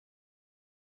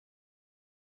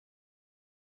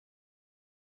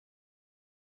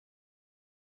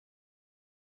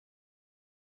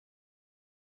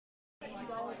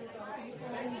It's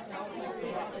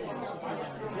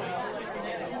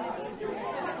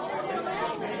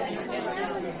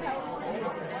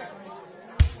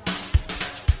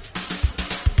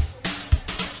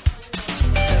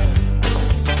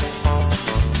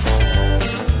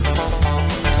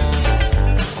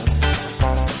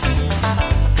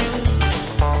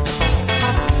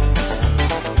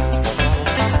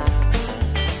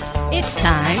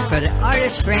time for the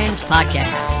Artist Friends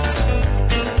Podcast.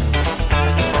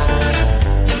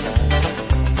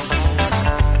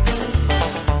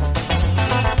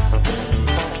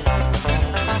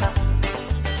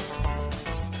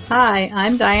 Hi,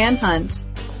 I'm Diane Hunt.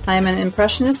 I am an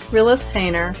Impressionist realist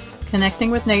painter connecting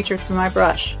with nature through my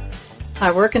brush.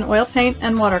 I work in oil paint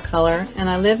and watercolor, and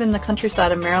I live in the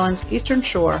countryside of Maryland's Eastern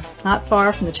Shore, not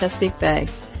far from the Chesapeake Bay.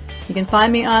 You can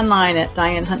find me online at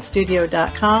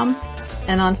DianeHuntStudio.com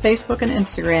and on Facebook and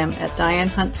Instagram at Diane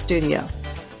Hunt Studio.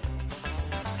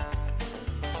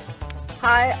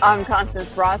 Hi, I'm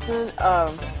Constance Brosnan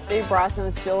of Steve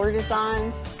Brosnan's Jewelry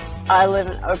Designs. I live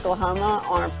in Oklahoma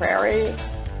on a prairie,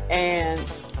 and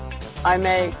I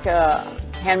make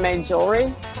handmade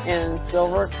jewelry in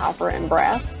silver, copper, and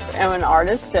brass. I'm an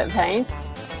artist that paints.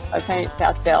 I paint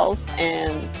pastels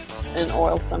and in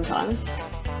oils sometimes.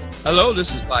 Hello,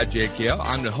 this is Clyde J. Kell.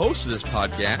 I'm the host of this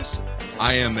podcast.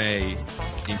 I am a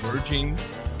emerging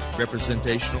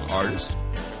representational artist.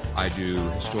 I do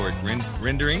historic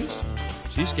renderings,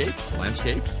 seascapes,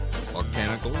 landscapes,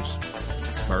 volcanicals,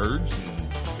 birds, and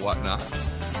whatnot,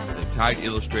 with a tight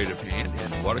illustrative hand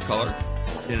in watercolor,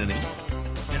 pen and ink,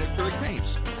 and acrylic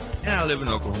paints. And I live in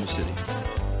Oklahoma City.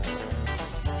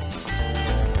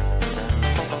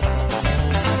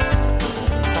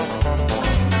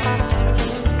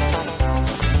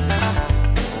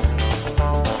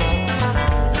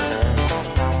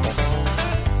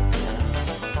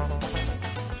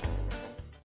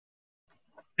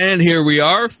 And here we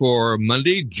are for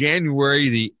Monday, January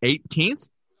the 18th.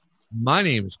 My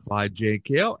name is Clyde J.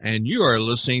 Kell, and you are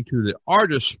listening to the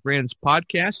Artist Friends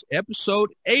Podcast, episode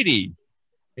 80.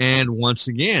 And once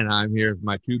again, I'm here with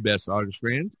my two best artist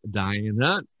friends, Diane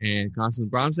Hunt and Constance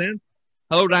Brosnan.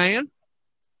 Hello, Diane.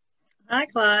 Hi,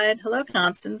 Clyde. Hello,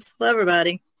 Constance. Hello,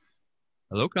 everybody.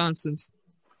 Hello, Constance.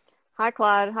 Hi,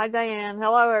 Clyde. Hi, Diane.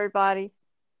 Hello, everybody.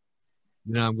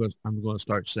 You know, I'm going to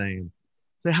start saying,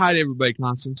 say hi to everybody,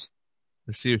 Constance.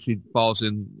 Let's see if she falls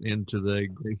into the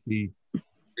Gracie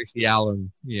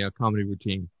Allen, comedy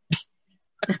routine.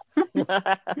 We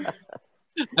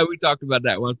talked about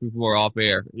that once before off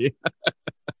air.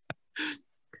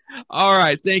 All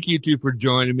right. Thank you two for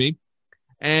joining me.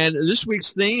 And this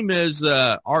week's theme is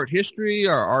art history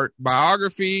or art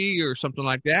biography or something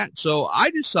like that. So I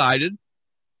decided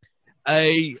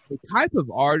a type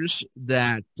of artist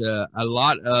that a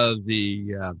lot of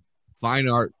the fine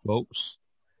art folks,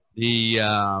 the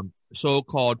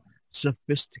so-called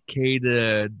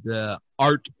sophisticated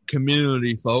art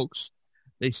community folks,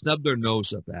 they snub their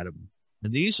nose up at them.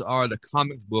 And these are the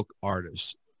comic book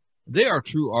artists. They are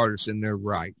true artists in their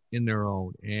right, in their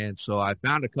own. And so I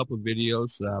found a couple of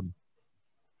videos.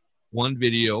 One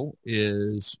video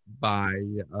is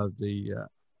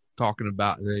talking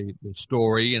about the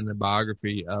story and the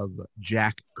biography of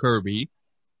Jack Kirby,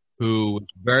 who was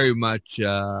very much,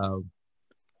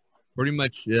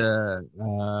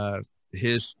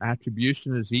 his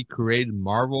attribution is he created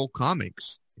Marvel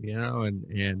Comics,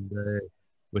 and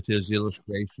with his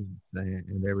illustrations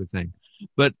and everything.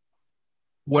 But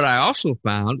what I also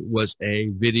found was a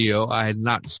video I had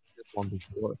not seen one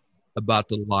before about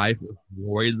the life of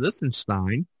Roy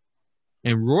Lichtenstein.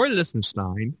 And Roy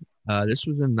Lichtenstein, this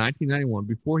was in 1991,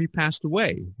 before he passed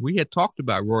away. We had talked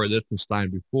about Roy Lichtenstein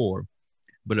before,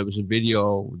 but it was a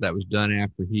video that was done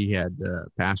after he had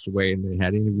passed away, and they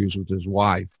had interviews with his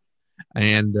wife.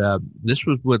 And this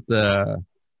was with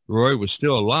Roy was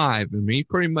still alive, and he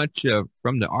pretty much,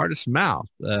 from the artist's mouth,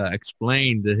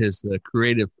 explained his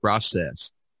creative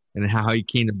process and how he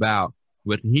came about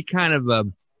with. He kind of,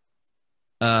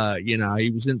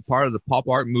 he was in part of the pop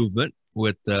art movement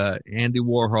with Andy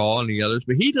Warhol and the others,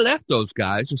 but he left those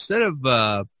guys instead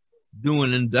of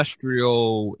doing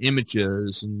industrial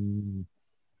images and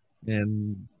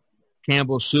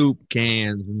Campbell soup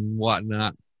cans and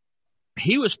whatnot.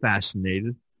 He was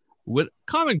fascinated with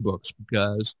comic books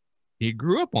because he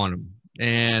grew up on them,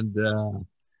 and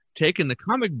taking the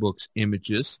comic books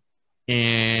images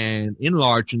and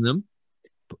enlarging them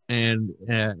and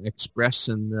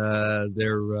expressing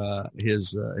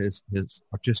his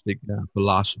artistic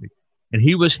philosophy. And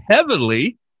he was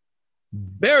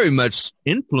very much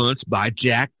influenced by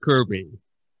Jack Kirby.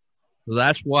 So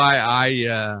that's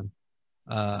why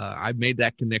I made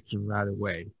that connection right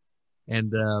away.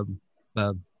 And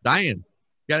Diane,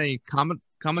 got any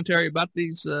commentary about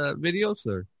these videos?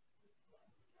 Or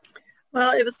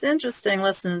Well, it was interesting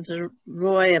listening to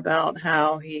Roy about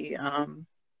how he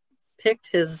picked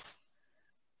his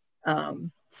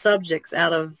subjects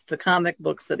out of the comic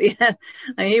books that he had.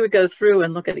 I mean, he would go through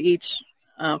and look at each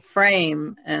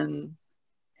frame and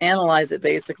analyze it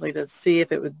basically to see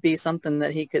if it would be something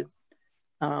that he could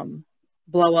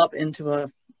blow up into a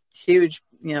huge,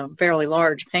 fairly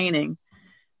large painting.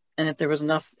 And if there was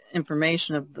enough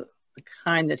information of the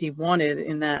kind that he wanted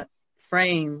in that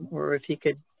frame, or if he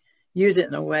could use it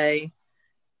in a way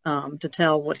to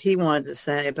tell what he wanted to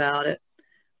say about it.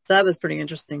 So that was pretty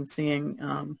interesting seeing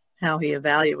how he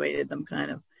evaluated them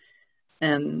kind of.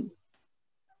 And,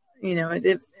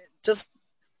 it just,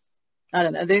 I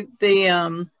don't know,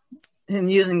 and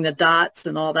using the dots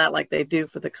and all that like they do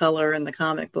for the color in the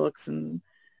comic books. And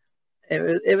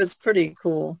it was pretty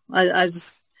cool. I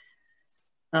just,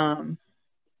 a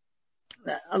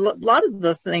lot of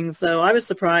the things though, I was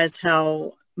surprised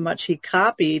how much he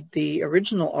copied the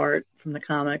original art from the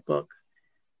comic book.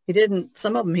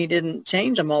 Some of them he didn't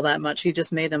change them all that much. He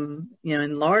just made them,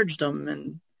 enlarged them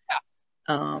and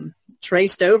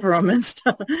traced over them and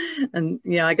stuff. And,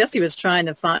 I guess he was trying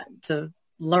to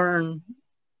learn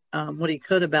what he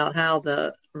could about how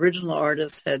the original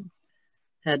artist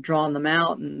had drawn them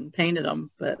out and painted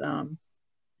them, but and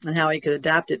how he could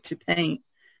adapt it to paint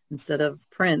instead of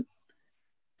print.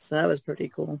 So that was pretty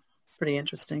cool, pretty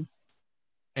interesting.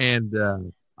 And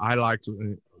I liked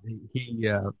he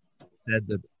said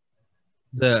that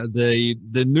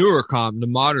the newer the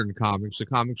modern comics, the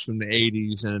comics from the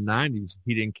 80s and the 90s,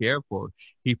 he didn't care for.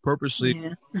 He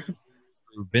purposely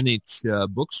vintage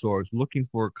bookstores looking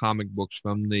for comic books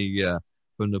from the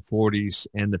 40s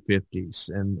and the 50s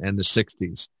and the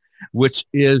 60s, which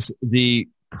is the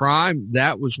prime.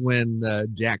 That was when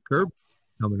Jack Kirby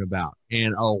coming about,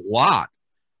 and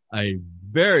a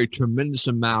very tremendous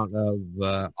amount of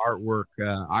artwork.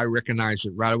 I recognized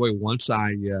it right away once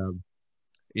I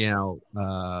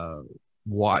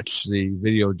watched the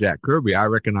video of Jack Kirby. I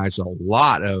recognized a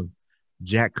lot of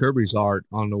Jack Kirby's art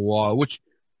on the wall, which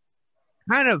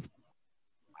kind of,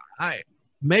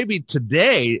 maybe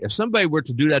today, if somebody were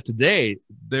to do that today,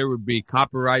 there would be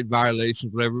copyright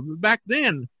violations, whatever. But back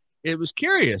then, it was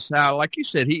curious how, like you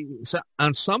said,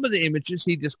 on some of the images,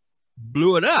 he just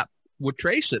blew it up, would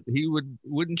trace it. He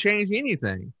wouldn't change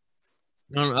anything.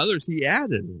 On others, he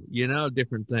added,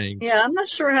 different things. Yeah, I'm not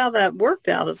sure how that worked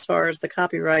out as far as the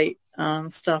copyright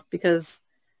stuff, because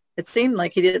it seemed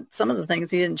like some of the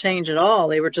things he didn't change at all.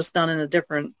 They were just done in a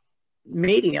different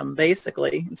medium,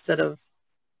 basically, instead of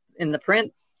in the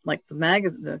print, like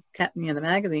the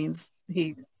magazines.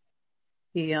 He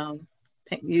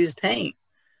used paint.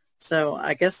 So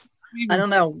I guess, I don't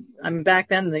know. I mean, back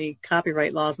then the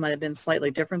copyright laws might have been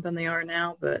slightly different than they are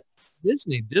now, but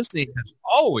Disney has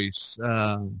always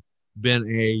been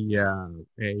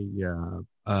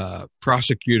a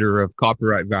prosecutor of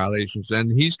copyright violations,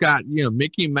 and he's got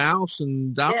Mickey Mouse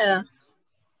and Donald.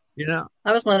 Yeah,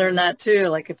 I was wondering that too,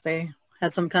 like if they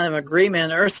had some kind of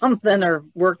agreement or something, or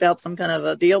worked out some kind of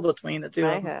a deal between the two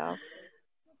of them.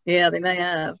 Yeah, they may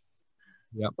have.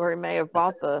 Yep. Or he may have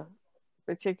bought the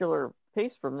particular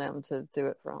piece from them to do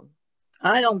it from.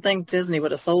 I don't think Disney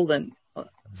would have sold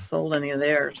any of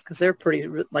theirs, because they're pretty,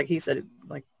 like he said,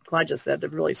 like Clyde just said, they're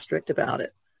really strict about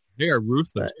it. They are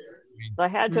ruthless. They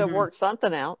had to have worked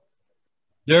something out.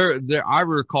 I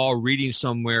recall reading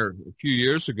somewhere a few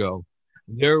years ago,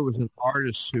 there was an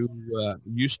artist who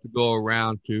used to go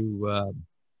around to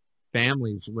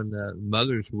families when the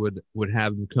mothers would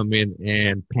have them come in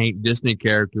and paint Disney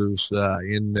characters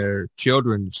in their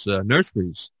children's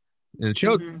nurseries and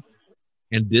children. Mm-hmm.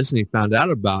 And Disney found out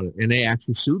about it, and they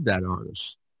actually sued that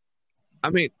artist. I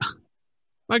mean,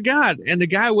 my God. And the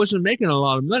guy wasn't making a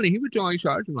lot of money. He would only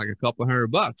charge him like a couple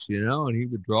 $100, and he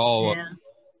would draw a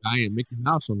giant Mickey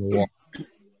Mouse on the wall.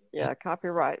 Yeah,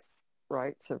 copyright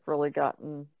rights have really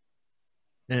gotten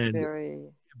very...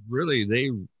 Really,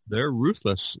 they're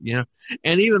ruthless,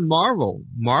 And even Marvel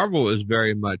is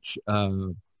very much...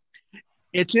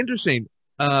 it's interesting.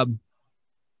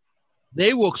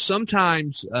 They will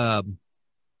sometimes...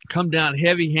 come down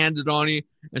heavy-handed on you,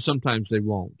 and sometimes they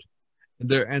won't.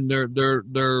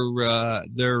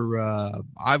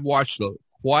 I've watched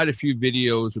quite a few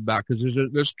videos about, because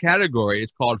there's a category.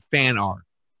 It's called fan art,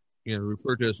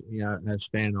 referred to as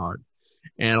fan art.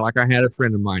 And like I had a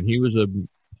friend of mine, he was a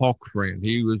Hulk friend.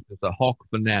 He was just a Hulk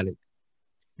fanatic,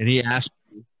 and he asked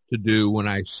me to do when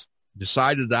I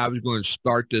decided that I was going to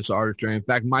start this artistry. In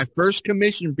fact, my first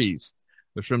commission piece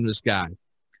was from this guy.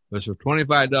 But so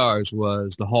 $25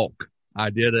 was the Hulk. I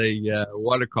did a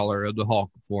watercolor of the Hulk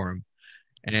for him,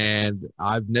 and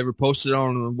I've never posted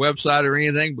on a website or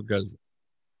anything because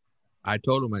I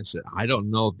told him, I said, I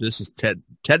don't know if this is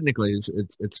technically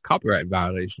it's copyright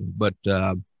violation, but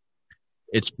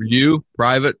it's for you,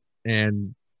 private,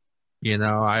 and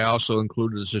I also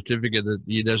included a certificate that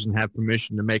he doesn't have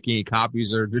permission to make any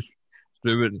copies or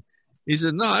distribute it. He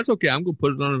said, no, that's okay. I'm going to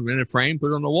put it in a frame,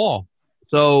 put it on the wall.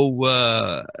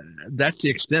 So that's the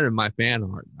extent of my fan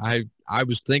art. I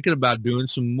was thinking about doing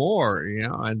some more,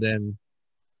 and then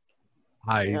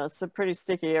it's a pretty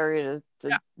sticky area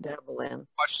to dabble in.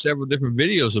 Watched several different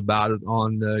videos about it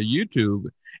on YouTube,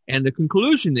 and the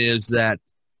conclusion is that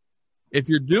if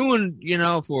you're doing,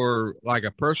 for like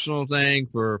a personal thing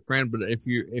for a friend, but if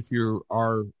you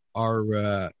are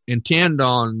intend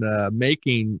on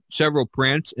making several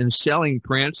prints and selling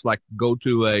prints, like go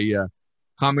to a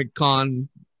Comic Con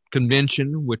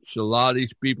convention, which a lot of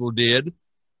these people did,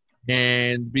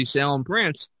 and be selling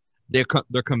prints, they'll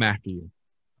come after you.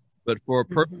 But for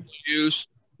personal use,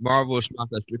 Marvel is not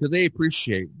that, because they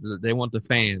appreciate, they want the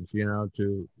fans,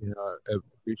 to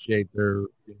appreciate their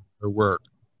work.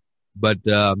 But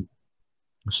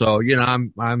so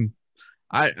I'm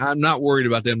not worried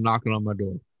about them knocking on my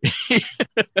door.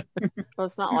 Well,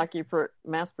 it's not like you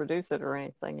mass produce it or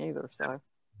anything either. So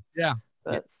yeah,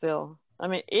 but still, I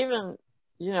mean, even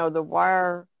the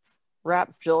wire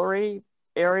wrap jewelry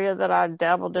area that I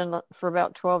dabbled in for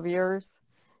about 12 years,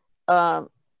 they're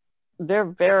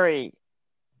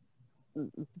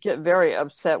get very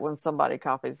upset when somebody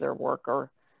copies their work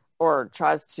or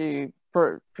tries to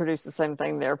produce the same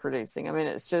thing they're producing. I mean,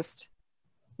 it's just,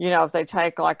 if they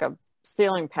take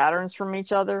stealing patterns from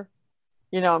each other,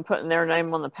 and putting their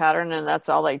name on the pattern, and that's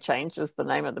all they change is the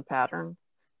name of the pattern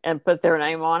and put their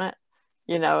name on it,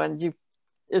 and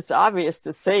it's obvious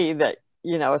to see that,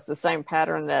 it's the same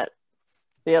pattern that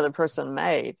the other person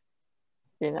made,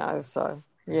 so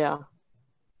yeah.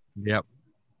 Yep.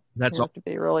 That's you have to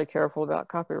be really careful about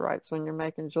copyrights when you're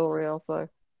making jewelry also.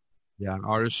 Yeah, an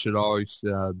artist should always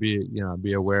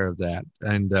be aware of that.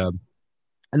 And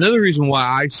another reason why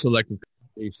I selected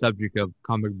the subject of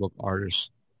comic book artists,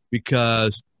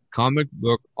 because comic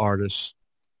book artists,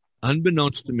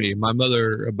 unbeknownst to me, my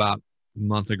mother, about a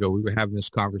month ago, we were having this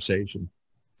conversation.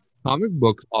 Comic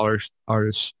book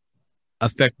artists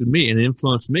affected me and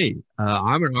influenced me.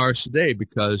 I'm an artist today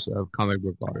because of comic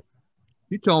book art.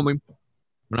 She told me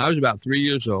when I was about 3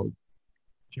 years old,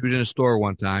 she was in a store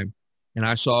one time, and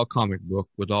I saw a comic book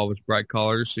with all its bright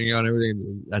colors, and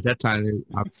everything. At that time,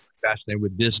 I was fascinated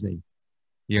with Disney,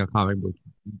 comic books.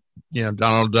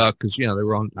 Donald Duck, because they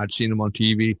were on. I'd seen them on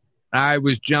TV. I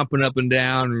was jumping up and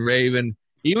down and raving.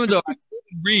 Even though I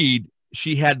couldn't read,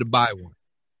 she had to buy one.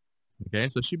 Okay,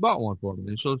 so she bought one for me,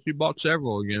 and so she bought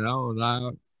several. And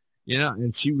I,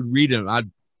 and she would read them. I'd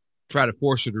try to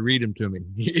force her to read them to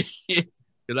me,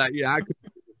 because I could.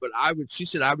 But she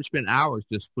said I would spend hours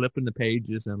just flipping the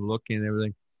pages and looking and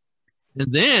everything.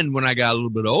 And then when I got a little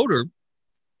bit older,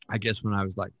 I guess when I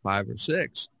was like 5 or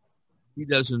 6, he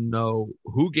doesn't know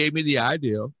who gave me the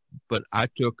idea, but I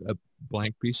took a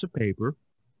blank piece of paper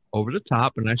over the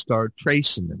top and I started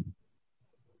tracing them.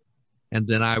 And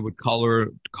then I would color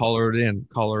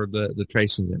the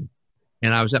tracing in.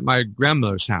 And I was at my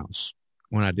grandmother's house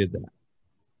when I did that.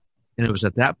 And it was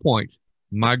at that point,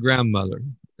 my grandmother,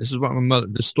 this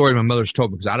story my mother's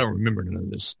told me, because I don't remember none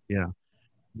of this.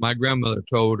 My grandmother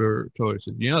told her,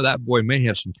 said, that boy may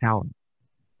have some talent,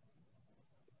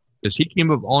 because he came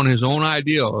up on his own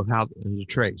idea of how to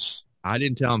trace. I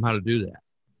didn't tell him how to do that,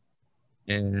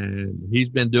 and he's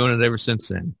been doing it ever since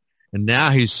then. And now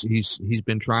he's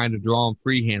been trying to draw him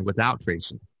freehand without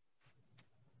tracing.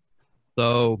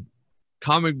 So,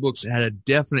 comic books had a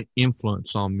definite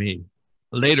influence on me.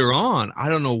 Later on, I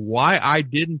don't know why I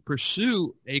didn't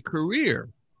pursue a career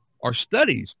or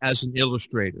studies as an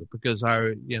illustrator, because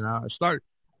I started,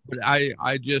 but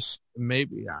I just,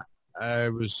 maybe I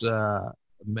was,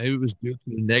 maybe it was due to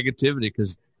the negativity,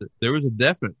 because there was a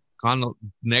definite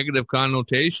negative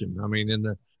connotation. I mean, in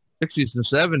the 60s and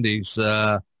 70s,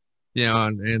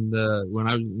 and when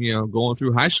I was, going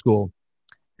through high school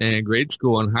and grade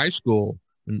school and high school,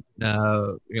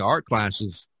 art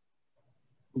classes,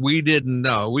 we didn't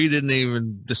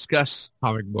even discuss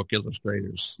comic book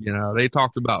illustrators. They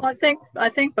talked about. Well, I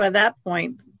think by that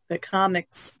point, the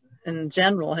comics in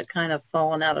general had kind of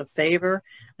fallen out of favor.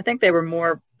 I think they were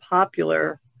more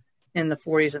popular in the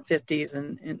 40s and 50s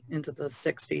and into the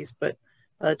 60s. But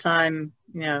by the time,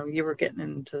 you were getting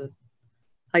into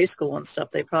high school and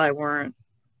stuff, they probably weren't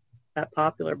that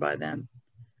popular by then,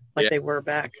 like they were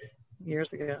back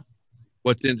years ago.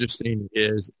 what's interesting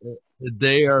is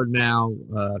they are now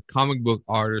comic book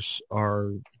artists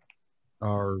are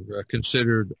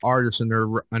considered artists in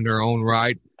their own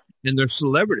right, and they're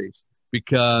celebrities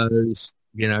because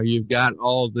you've got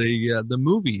all the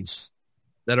movies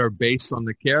that are based on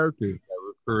the characters that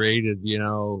were created.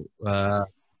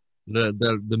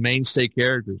 The mainstay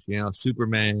characters,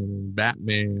 Superman and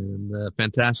Batman and the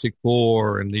Fantastic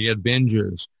Four and the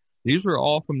Avengers. These were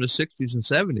all from the 60s and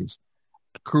 70s,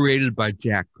 created by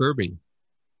Jack Kirby.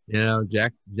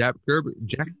 Jack Kirby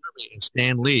and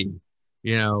Stan Lee,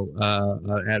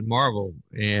 at Marvel,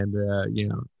 and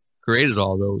created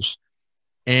all those.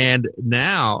 And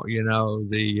now,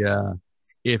 the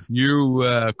if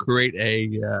you create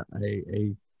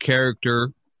a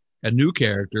character, a new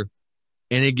character,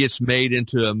 and it gets made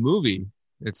into a movie,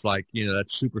 it's like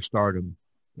that's superstardom,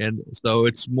 and so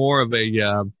it's more of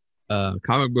a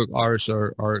comic book artists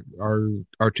are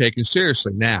taken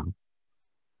seriously now.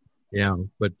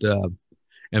 But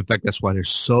in fact, that's why there's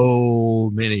so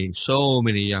many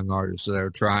young artists that are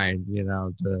trying,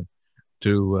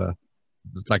 to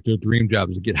it's like their dream job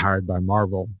is to get hired by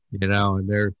Marvel, and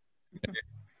they're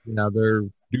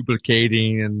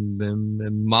duplicating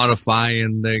and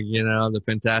modifying the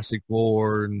Fantastic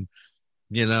Four and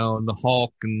and the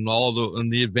Hulk and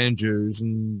the Avengers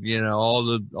and all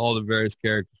the various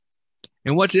characters.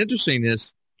 And what's interesting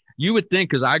is you would think,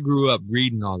 because I grew up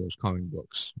reading all those comic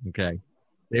books, okay,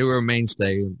 they were a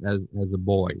mainstay as a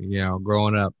boy,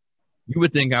 growing up. You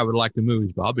would think I would like the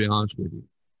movies, but I'll be honest with you,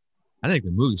 I think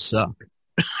the movies suck.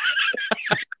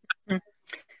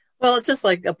 Well, it's just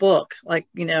like a book. Like,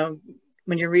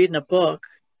 when you're reading a book,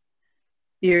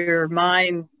 your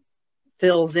mind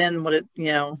fills in what it,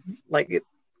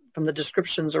 from the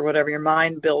descriptions or whatever, your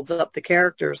mind builds up the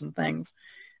characters and things.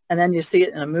 And then you see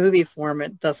it in a movie form,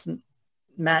 it doesn't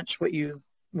match what you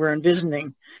were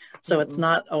envisioning. So it's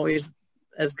not always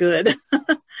as good.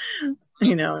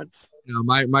 It's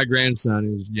my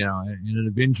grandson is an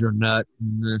Avenger nut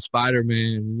and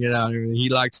Spider-Man. He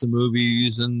likes the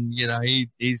movies, and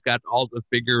he's got all the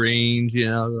figurines.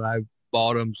 I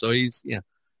bought him, so he's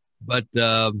But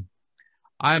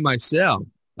I myself,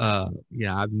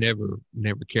 I've never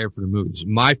cared for the movies.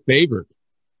 My favorite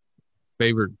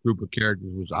group of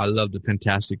characters was, I love the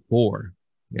Fantastic Four.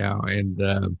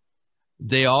 And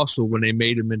they also, when they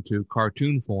made them into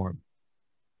cartoon form,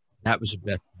 that was the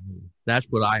best movie. That's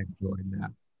what I enjoyed now.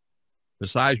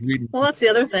 Besides reading. Well, that's the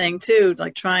other thing too,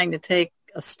 like trying to take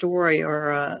a story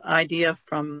or an idea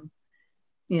from,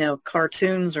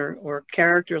 cartoons or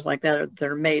characters like that that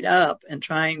are made up, and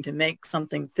trying to make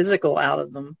something physical out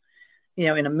of them,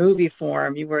 in a movie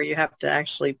form, where you have to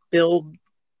actually build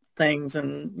things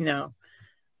and,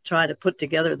 try to put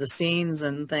together the scenes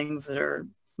and things that are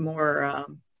more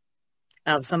out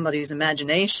of somebody's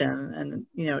imagination, and,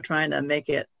 trying to make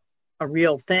it a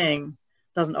real thing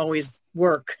doesn't always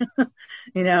work. I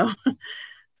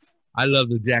love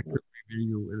the Jack Kirby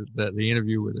interview, the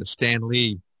interview with Stan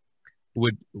Lee.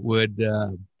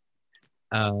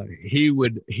 He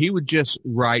would just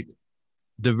write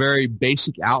the very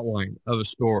basic outline of a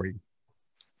story,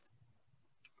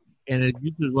 and it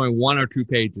usually was only 1 or 2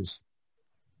 pages,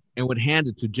 and would hand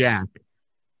it to Jack.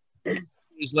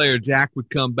 Years later, Jack would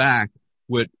come back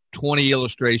with 20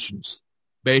 illustrations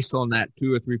based on that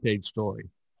 2 or 3 page story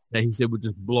that he said would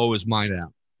just blow his mind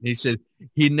out. And he said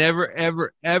he never,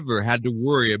 ever, ever had to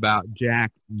worry about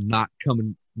Jack not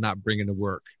bringing to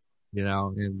work,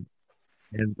 and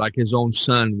like his own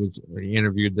son was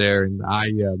interviewed there. And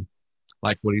I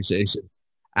like what he said. He said,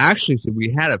 actually,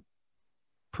 we had a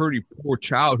pretty poor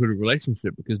childhood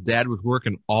relationship because Dad was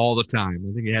working all the time.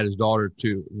 I think he had his daughter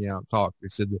too, talk. He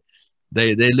said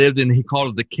they lived in, he called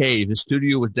it the cave. His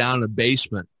studio was down in the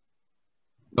basement,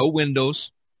 no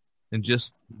windows, and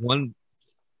just one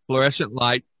fluorescent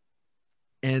light.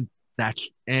 And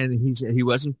he said he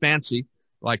wasn't fancy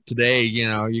like today.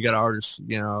 You got artists,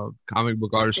 comic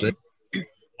book artists that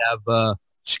have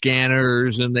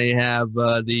scanners, and they have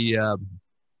the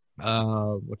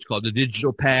what's called the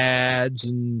digital pads,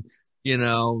 and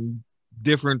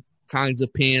different kinds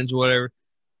of pens or whatever.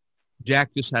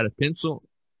 Jack just had a pencil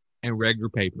and regular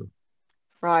paper.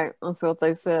 Right, that's what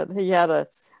they said. He had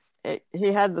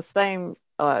the same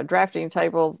drafting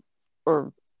table,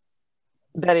 or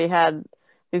that he had.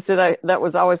 He said that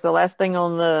was always the last thing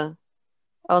on the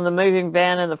moving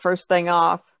van and the first thing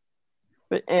off.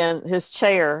 And his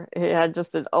chair, he had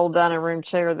just an old dining room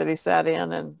chair that he sat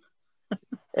in,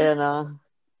 and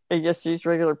he just used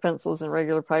regular pencils and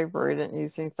regular paper. He didn't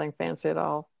use anything fancy at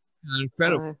all.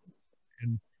 Incredible.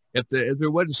 And if there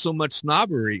wasn't so much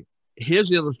snobbery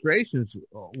his illustrations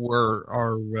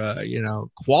are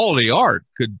quality art.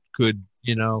 Could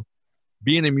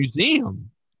be in a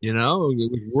museum. It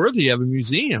was worthy of a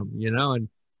museum. And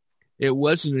it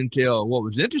wasn't until what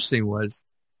was interesting was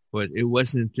it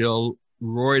wasn't until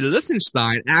Roy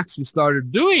Lichtenstein actually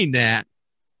started doing that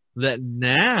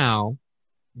now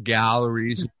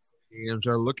galleries and museums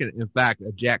are looking at. In fact,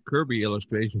 a Jack Kirby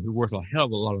illustration is worth a hell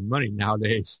of a lot of money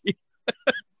nowadays.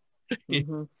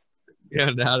 Mm-hmm. Yeah,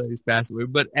 now that he's passed away.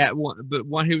 But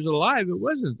when he was alive, it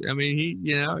wasn't. I mean,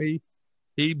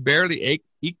 he barely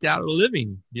eked out a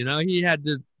living. He had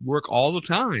to work all the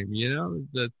time.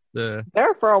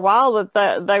 There for a while that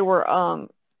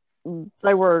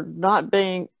they were not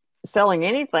selling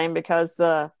anything because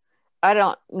I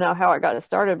don't know how it got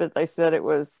started, but they said it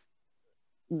was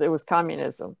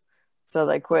communism, so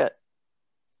they quit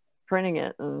printing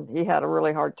it, and he had a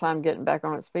really hard time getting back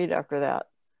on his feet after that.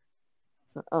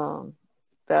 So,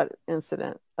 that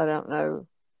incident, I don't know.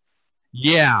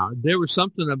 Yeah, there was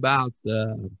something about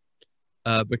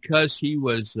because he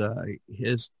was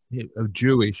his of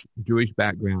Jewish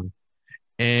background,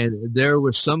 and there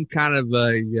was some kind of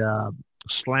a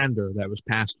slander that was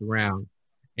passed around,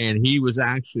 and he was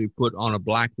actually put on a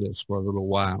blacklist for a little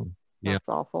while. That's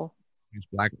awful. He was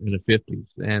black in the 50s,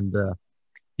 and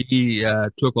he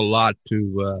took a lot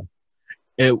to.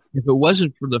 If it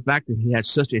wasn't for the fact that he had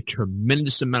such a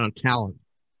tremendous amount of talent,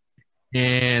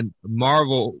 and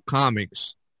Marvel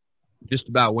Comics just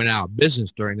about went out of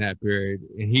business during that period,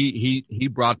 and he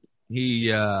brought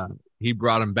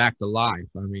him back to life.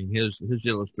 I mean, his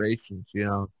illustrations,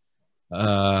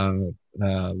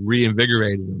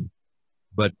 reinvigorated him.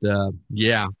 But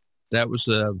yeah, that was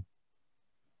and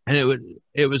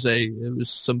it was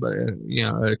somebody,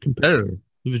 a competitor.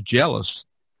 He was jealous.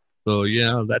 So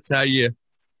that's how you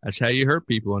hurt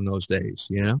people in those days.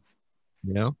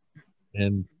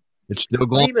 And it's still going.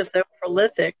 Well, he was so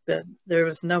prolific that there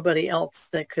was nobody else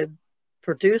that could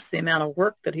produce the amount of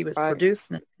work that he was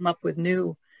producing and come up with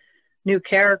new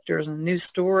characters and new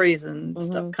stories and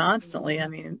stuff constantly. I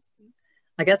mean,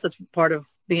 I guess it's part of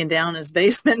being down in his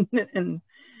basement and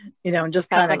just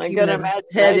kind of keeping his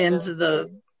head into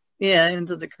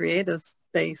the creative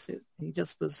space. He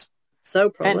just was so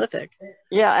prolific.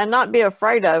 And not be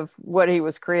afraid of what he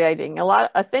was creating.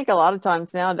 I think a lot of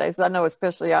times nowadays, I know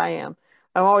especially I'm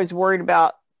always worried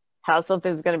about how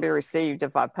something's going to be received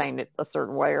if I paint it a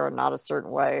certain way or not a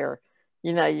certain way, or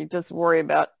you just worry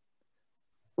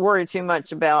too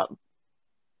much about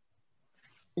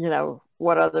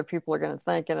what other people are going to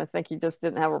think. And I think he just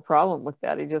didn't have a problem with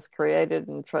that. He just created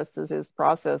and trusted his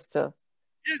process to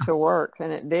work,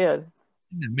 and it did.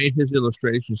 It made his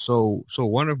illustration so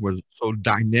wonderful, so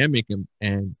dynamic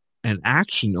and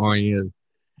action oriented.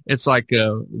 It's like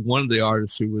one of the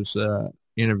artists who was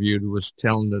interviewed was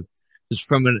telling that it's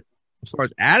as far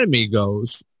as anatomy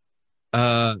goes,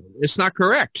 it's not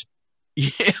correct.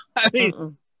 Yeah, I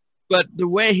mean, but the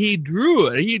way he drew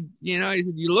it, he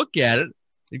said, you look at it,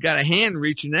 you got a hand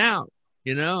reaching out,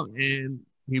 and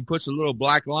he puts a little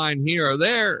black line here or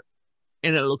there,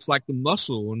 and it looks like the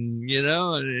muscle, and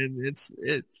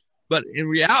but in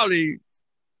reality,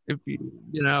 if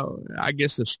I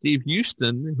guess if Steve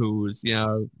Houston, who was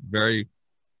very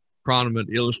prominent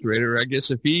illustrator, I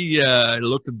guess if he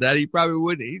looked at that, he probably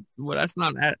would. Well, that's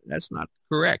not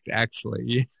correct,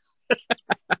 actually.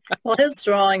 Well, his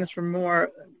drawings were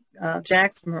more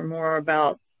Jackson were more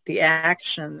about the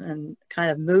action and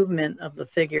kind of movement of the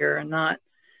figure, and not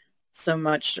so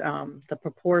much the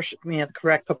proportion, the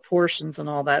correct proportions and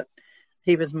all that.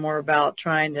 He was more about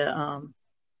trying to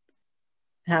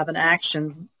have an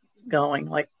action going,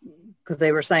 like, because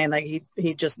they were saying that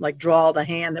he just like draw the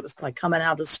hand that was like coming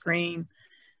out of the screen,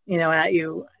 at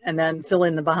you, and then fill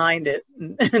in the behind it.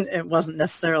 And it wasn't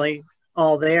necessarily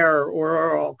all there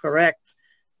or all correct,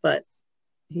 but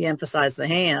he emphasized the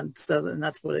hand. So then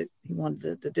that's what he wanted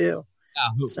it to do.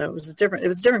 Yeah. So it was a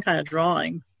different kind of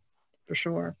drawing, for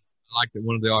sure. I like that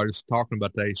one of the artists talking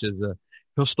about that. He says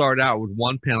he'll start out with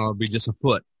one panel, it'll be just a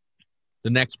foot. The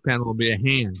next panel will be a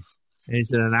hand. And he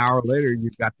said an hour later,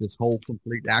 you've got this whole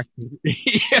complete action.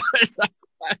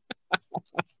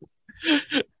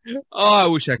 Oh, I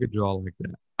wish I could draw like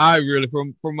that. I really,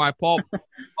 from my pulp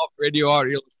radio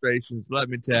art illustrations, let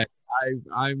me tell you,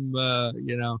 I'm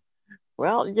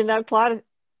Well, Clyde,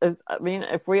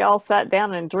 if we all sat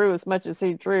down and drew as much as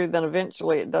he drew, then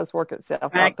eventually it does work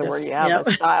itself out to where you have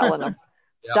a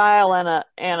style and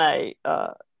a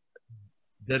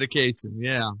dedication.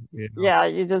 Yeah. Yeah,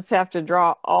 you just have to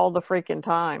draw all the freaking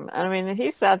time. And I mean,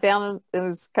 he sat down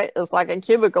and it was like a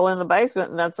cubicle in the basement,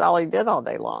 and that's all he did all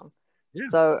day long. Yeah.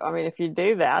 So, I mean, if you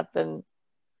do that, then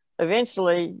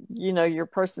eventually, your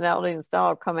personality and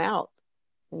style come out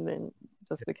and then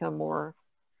just become more,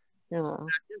 I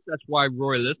guess that's why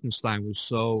Roy Lichtenstein was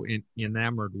so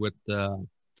enamored with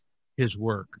his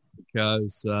work,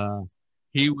 because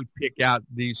he would pick out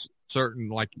these certain,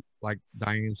 like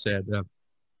Diane said,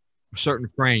 certain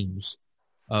frames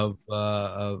of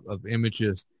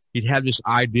images. He'd have this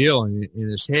ideal in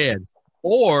his head,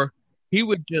 or he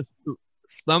would just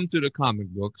thumb through the comic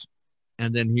books,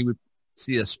 and then he would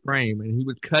see a frame, and he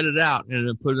would cut it out and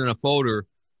then put it in a folder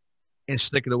and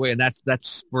stick it away, and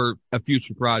that's for a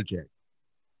future project.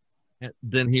 And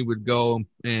then he would go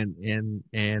and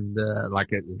like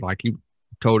he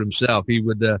told himself, he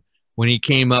would when he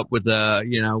came up with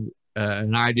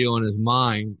an ideal in his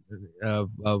mind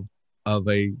of a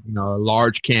a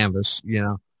large canvas,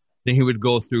 then he would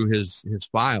go through his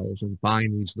files and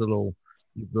find these little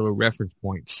reference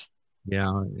points,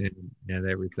 and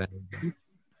everything.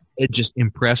 It just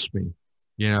impressed me.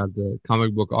 The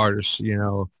comic book artists,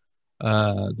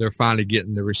 they're finally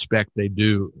getting the respect they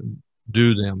do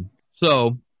them.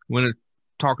 So when it's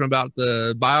talking about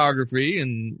the biography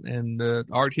and the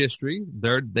art history,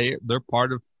 they're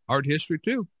part of art history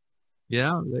too.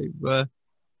 Yeah, they've.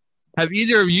 Have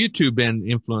either of you two been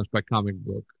influenced by comic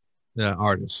book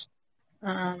artists?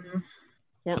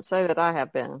 Can't say that I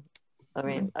have been. I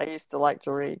mean, I used to like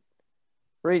to read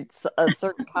a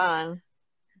certain kind,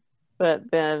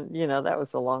 but then, that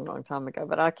was a long, long time ago.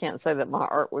 But I can't say that my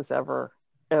art was ever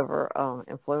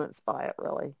influenced by it,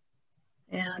 really.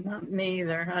 Yeah, not me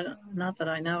either. Not that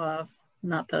I know of.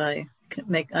 Not that I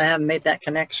haven't made that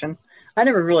connection. I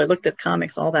never really looked at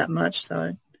comics all that much,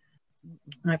 so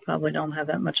I probably don't have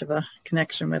that much of a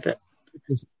connection with it.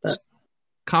 But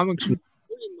comics are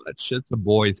pretty much, it's a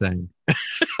boy thing. I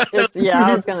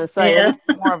was going to say,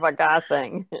 it's more of a guy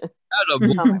thing.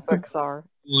 Comic books are.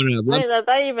 I mean,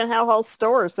 they even have whole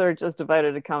stores that are just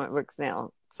devoted to comic books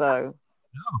now. So,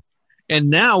 and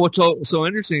now what's so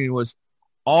interesting was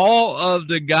all of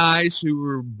the guys who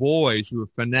were boys, who were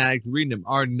fanatics reading them,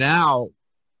 are now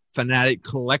fanatic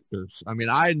collectors. I mean,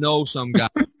 I know some guys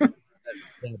that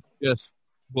just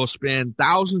will spend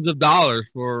thousands of dollars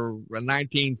for a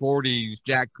 1940s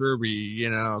Jack Kirby,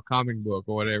 comic book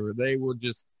or whatever. They will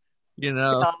just,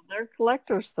 they're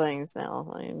collectors things now.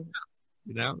 I mean,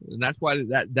 and that's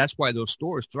why those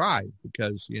stores thrive,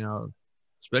 because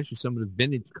especially some of the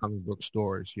vintage comic book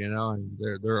stores, and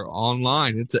they're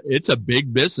online. It's a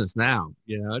big business now.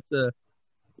 It's a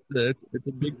big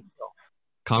deal.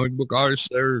 Comic book artists,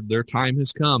 their time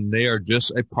has come. They are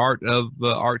just a part of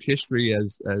art history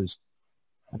as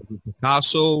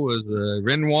Picasso, as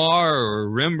Renoir or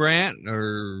Rembrandt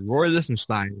or Roy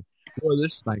Lichtenstein. Roy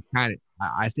Lichtenstein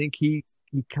I think he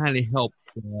kind of helped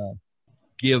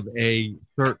give a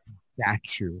certain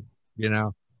stature,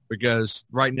 because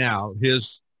right now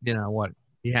his,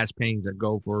 he has paintings that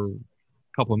go for a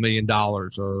couple $1 million or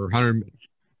 $100.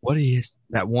 What is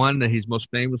that one that he's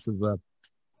most famous of?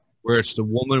 Where it's the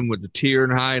woman with the tear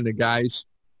in her eye and the guys,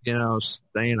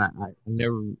 saying, I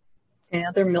never.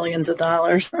 Yeah, they're millions of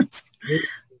dollars.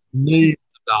 Millions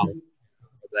of dollars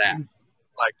for that.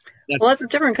 That's a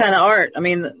different kind of art. I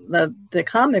mean, the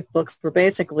comic books were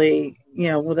basically,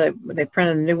 they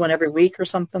printed a new one every week or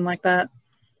something like that.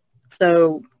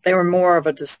 So they were more of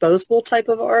a disposable type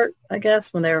of art, I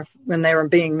guess, when they were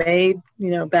being made,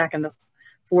 back in the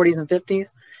 40s and 50s.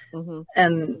 Mm-hmm.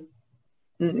 And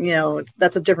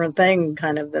that's a different thing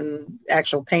kind of than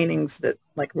actual paintings that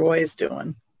like Roy's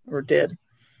doing or did.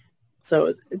 So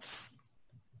it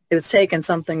was taking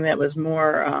something that was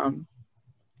more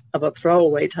of a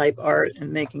throwaway type art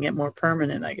and making it more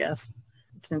permanent, I guess.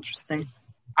 It's interesting.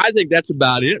 I think that's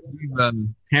about it. We've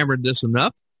hammered this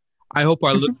enough. I hope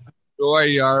our listeners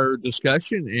enjoy our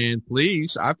discussion, and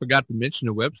please, I forgot to mention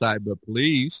the website, but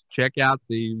please check out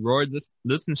the Roy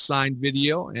Lichtenstein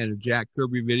video and a Jack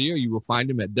Kirby video. You will find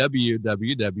them at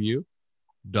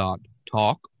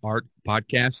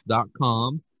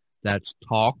www.talkartpodcast.com. That's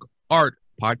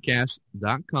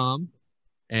talkartpodcast.com,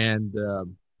 and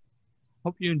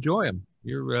hope you enjoy them.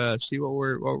 You see what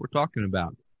we're talking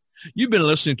about. You've been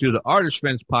listening to the Artist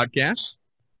Friends Podcast,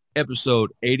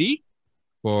 episode 80.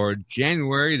 For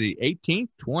January the 18th,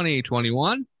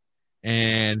 2021.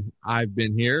 And I've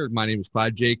been here. My name is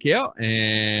Clyde J. Kell,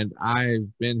 and I've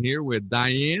been here with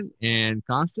Diane and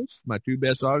Constance, my two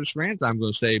best artist friends. I'm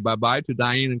going to say bye-bye to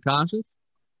Diane and Constance.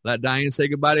 Let Diane say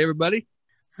goodbye to everybody.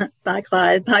 Bye,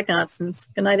 Clyde. Bye, Constance.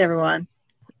 Good night, everyone.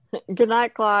 Good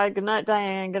night, Clyde. Good night,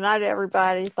 Diane. Good night,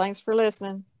 everybody. Thanks for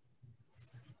listening.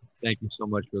 Thank you so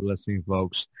much for listening,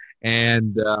 folks.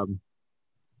 And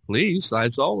please,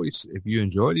 as always, if you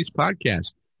enjoy these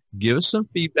podcasts, give us some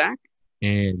feedback.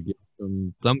 and give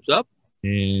some thumbs up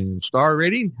and star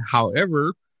rating.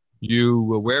 However,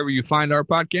 wherever you find our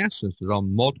podcast, since it's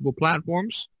on multiple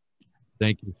platforms.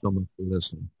 Thank you so much for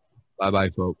listening. Bye-bye,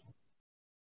 folks.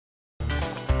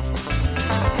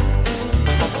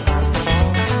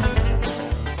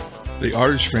 The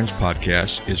Artist Friends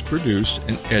podcast is produced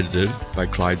and edited by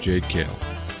Clyde J. Kell.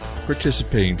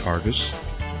 Participating artists,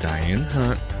 Diane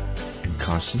Hunt and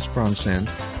Constance Bronson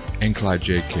and Clyde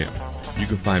J. Kell. You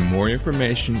can find more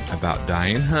information about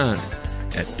Diane Hunt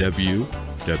at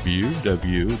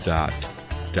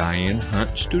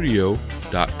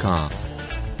www.dianehuntstudio.com.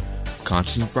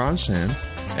 Constance Bronson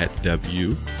at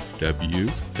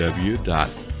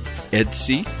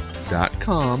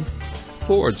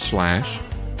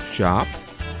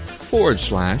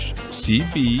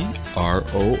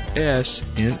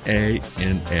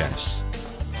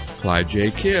Clyde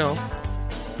J. Kell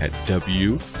at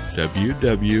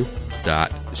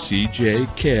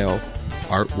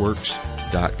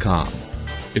www.cjkellartworks.com.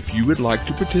 If you would like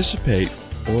to participate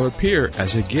or appear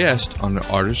as a guest on the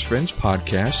Artist Friends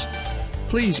podcast,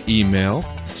 please email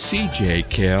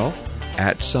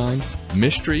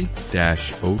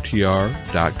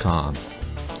cjkel@mystery-otr.com.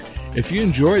 If you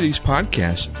enjoy these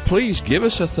podcasts, please give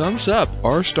us a thumbs up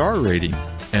or a star rating.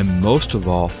 And most of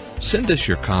all, send us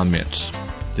your comments.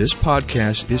 This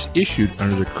podcast is issued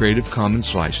under the Creative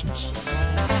Commons license.